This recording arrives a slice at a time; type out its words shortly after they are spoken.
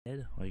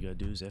you gotta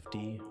do is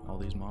FD all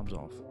these mobs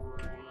off.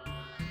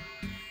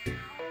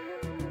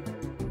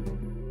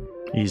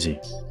 Easy.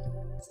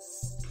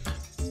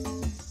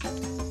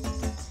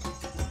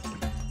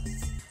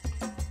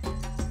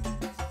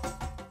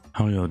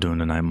 How y'all doing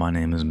tonight? My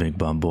name is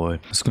Bigbobbedboi.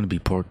 It's going to be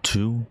part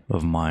 2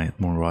 of my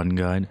Maraudon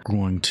guide. We're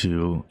going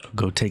to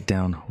go take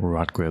down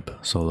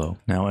Rotgrip solo.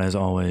 Now, as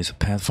always,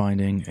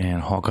 pathfinding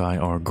and Hawkeye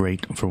are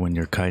great for when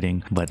you're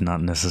kiting, but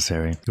not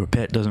necessary. Your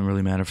pet doesn't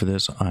really matter for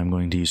this. I'm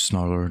going to use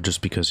Snarler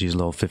just because he's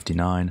level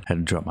 59. Had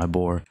to drop my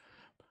boar.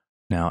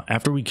 Now,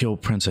 after we kill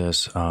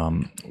Princess,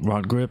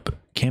 Rotgrip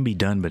can be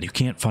done, but you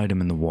can't fight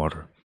him in the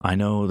water. I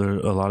know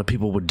a lot of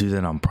people would do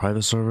that on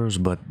private servers,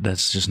 but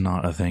that's just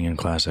not a thing in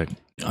Classic.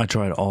 I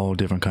tried all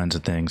different kinds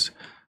of things,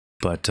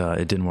 but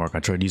it didn't work. I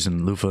tried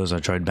using loofahs, I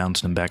tried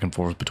bouncing them back and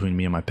forth between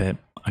me and my pet.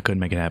 I couldn't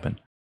make it happen.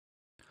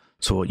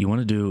 So what you want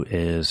to do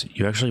is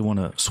you actually want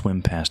to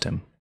swim past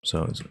him.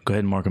 So go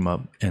ahead and mark him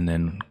up and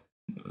then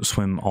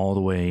swim all the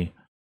way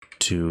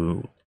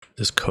to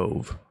this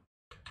cove.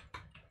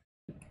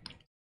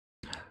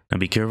 Now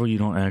be careful you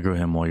don't aggro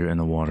him while you're in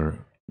the water,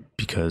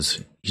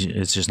 because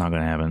it's just not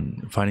going to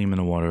happen. Fighting him in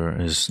the water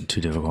is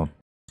too difficult.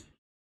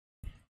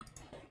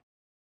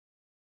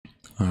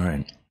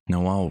 Alright,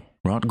 now while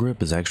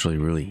Rotgrip is actually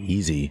really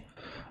easy,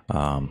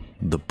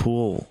 the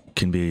pool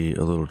can be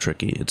a little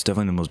tricky. It's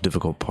definitely the most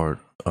difficult part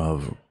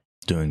of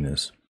doing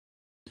this.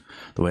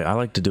 The way I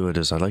like to do it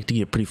is I like to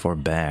get pretty far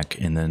back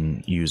and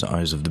then use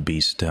Eyes of the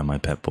Beast to have my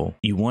pet pull.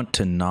 You want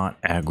to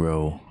not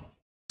aggro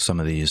some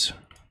of these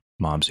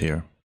mobs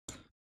here.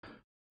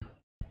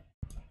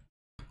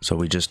 So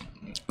we just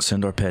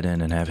send our pet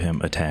in and have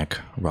him attack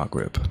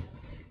Rotgrip.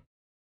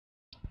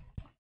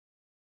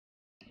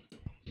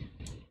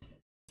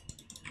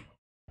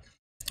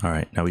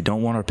 Alright, now we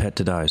don't want our pet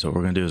to die, so what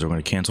we're going to do is we're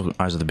going to cancel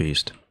Eyes of the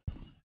Beast.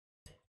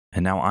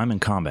 And now I'm in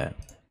combat.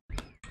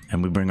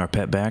 And we bring our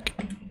pet back.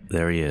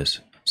 There he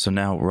is. So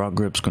now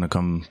Rotgrip's going to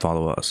come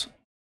follow us.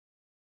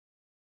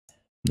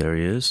 There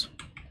he is.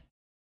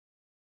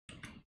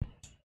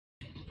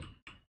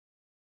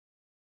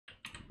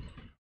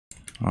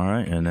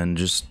 Alright, and then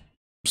just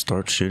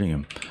start shooting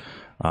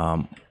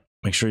him.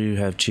 Make sure you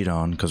have cheat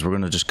on, because we're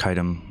going to just kite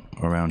him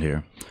around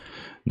here.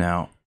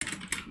 Now,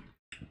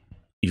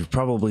 you've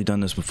probably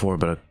done this before,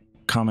 but a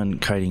common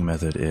kiting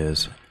method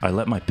is I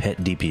let my pet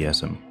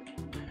DPS him,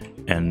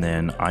 and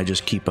then I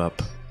just keep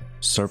up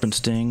Serpent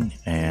Sting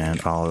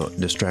and I'll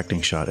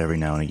distracting shot every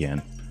now and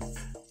again.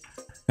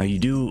 Now you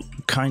do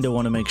kind of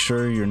want to make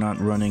sure you're not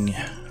running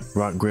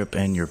Rotgrip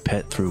and your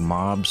pet through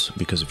mobs,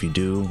 because if you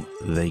do,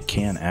 they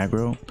can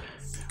aggro.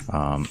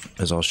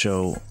 As I'll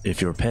show,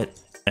 if your pet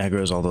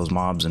aggro's all those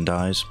mobs and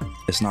dies,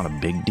 it's not a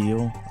big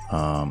deal.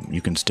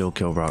 You can still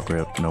kill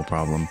Rotgrip, no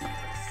problem.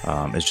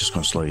 It's just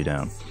going to slow you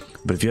down.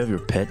 But if you have your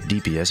pet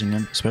DPSing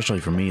him, especially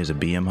for me as a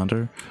BM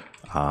hunter,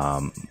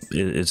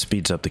 it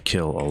speeds up the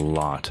kill a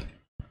lot.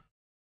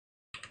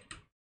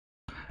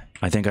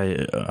 I think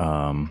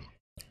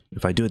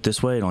if I do it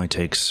this way, it only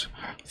takes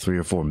 3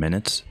 or 4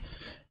 minutes.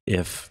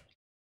 If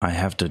I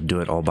have to do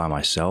it all by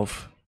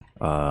myself,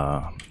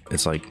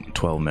 it's like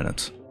 12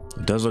 minutes.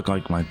 It does look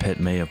like my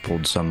pet may have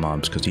pulled some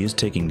mobs because he is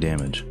taking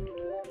damage.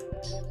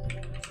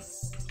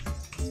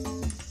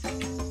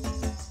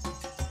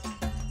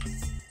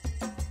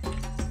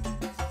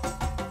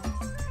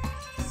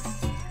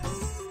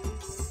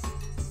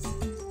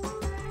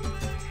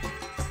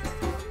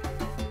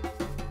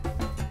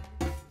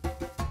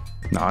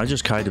 Now I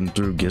just kite him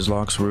through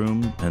Gizlock's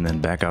room and then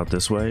back out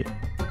this way.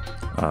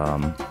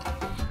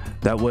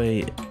 That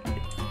way,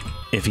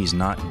 if he's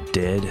not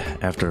dead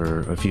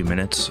after a few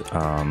minutes,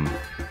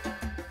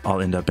 I'll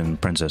end up in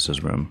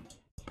Princess's room.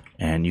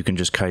 And you can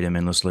just kite him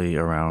endlessly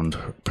around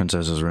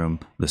Princess's room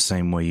the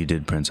same way you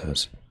did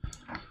Princess.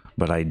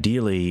 But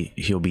ideally,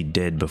 he'll be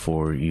dead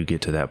before you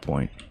get to that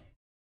point.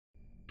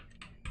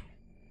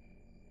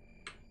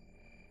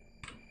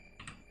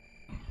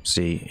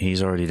 See,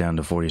 he's already down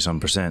to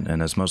 40-some%,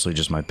 and that's mostly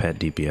just my pet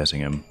DPSing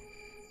him.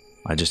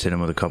 I just hit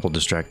him with a couple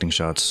distracting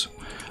shots.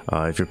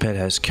 If your pet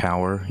has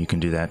cower, you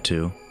can do that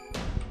too.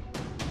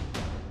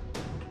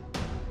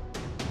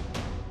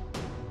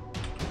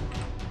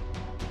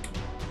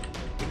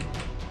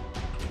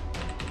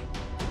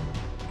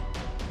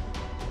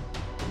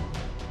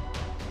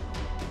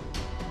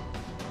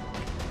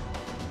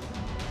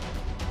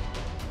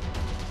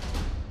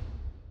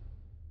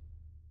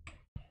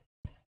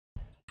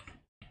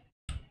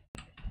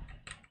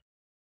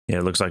 Yeah,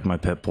 it looks like my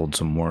pet pulled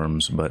some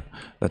worms, but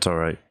that's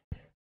alright.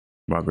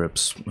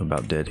 Rotgrip's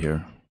about dead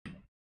here.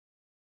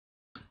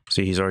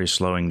 See, he's already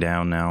slowing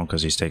down now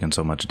because he's taking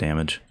so much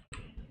damage.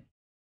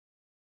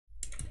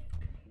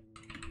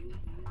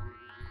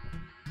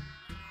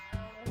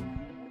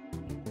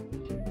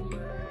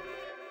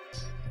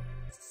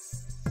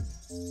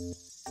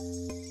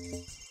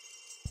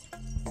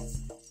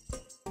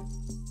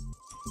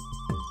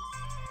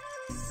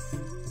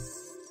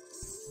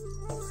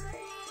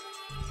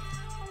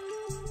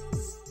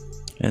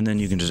 And then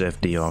you can just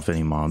FD off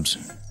any mobs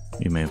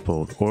you may have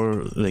pulled,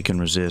 or they can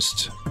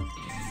resist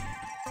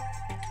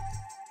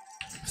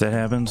that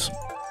happens,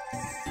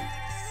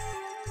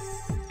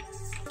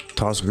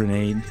 toss a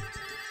grenade,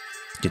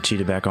 get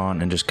cheated back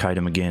on, and just kite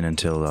him again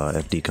until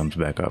FD comes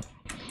back up.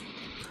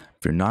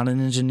 If you're not an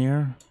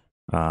engineer,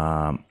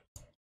 I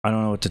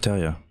don't know what to tell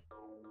you.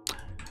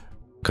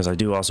 Because I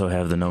do also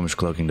have the gnomish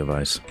cloaking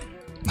device.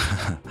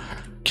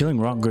 Killing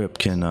Rotgrip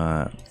can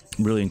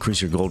really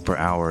increase your gold per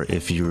hour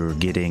if you're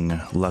getting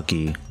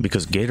lucky,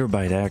 because gator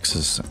bite axe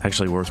is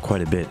actually worth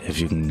quite a bit if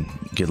you can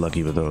get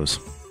lucky with those.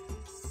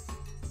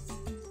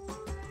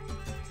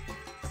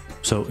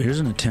 So here's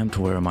an attempt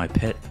where my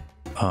pet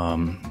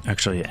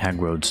actually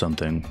aggroed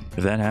something.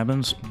 If that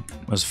happens,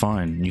 that's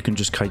fine. You can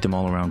just kite them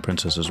all around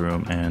Princess's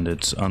room and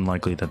it's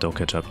unlikely that they'll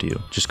catch up to you.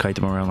 Just kite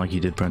them around like you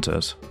did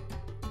Princess.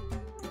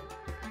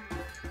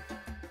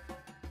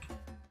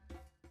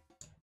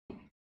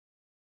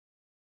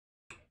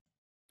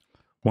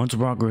 Once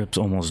Rotgrip's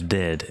almost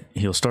dead,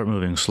 he'll start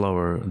moving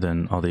slower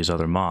than all these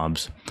other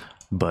mobs,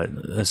 but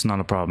that's not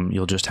a problem.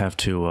 You'll just have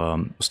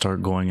to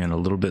start going in a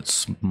little bit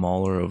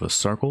smaller of a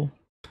circle,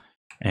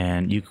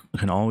 and you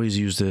can always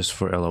use this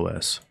for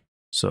LOS.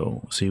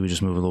 So see, we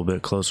just move a little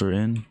bit closer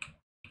in,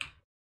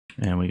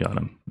 and we got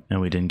him,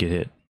 and we didn't get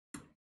hit.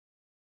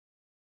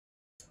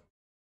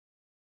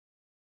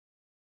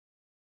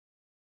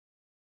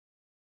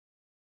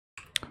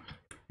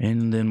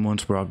 And then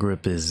once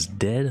Rotgrip is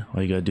dead,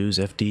 all you gotta do is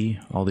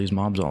FD all these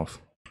mobs off.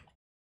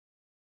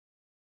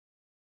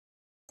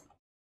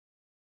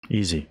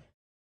 Easy.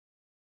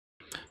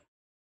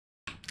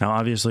 Now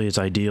obviously it's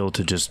ideal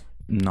to just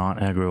not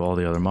aggro all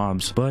the other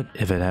mobs, but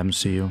if it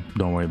happens to you,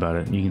 don't worry about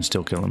it. You can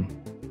still kill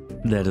them.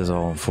 That is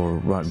all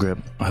for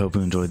Rotgrip. I hope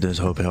you enjoyed this.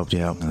 Hope it helped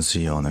you out. I'll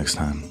see you all next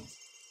time.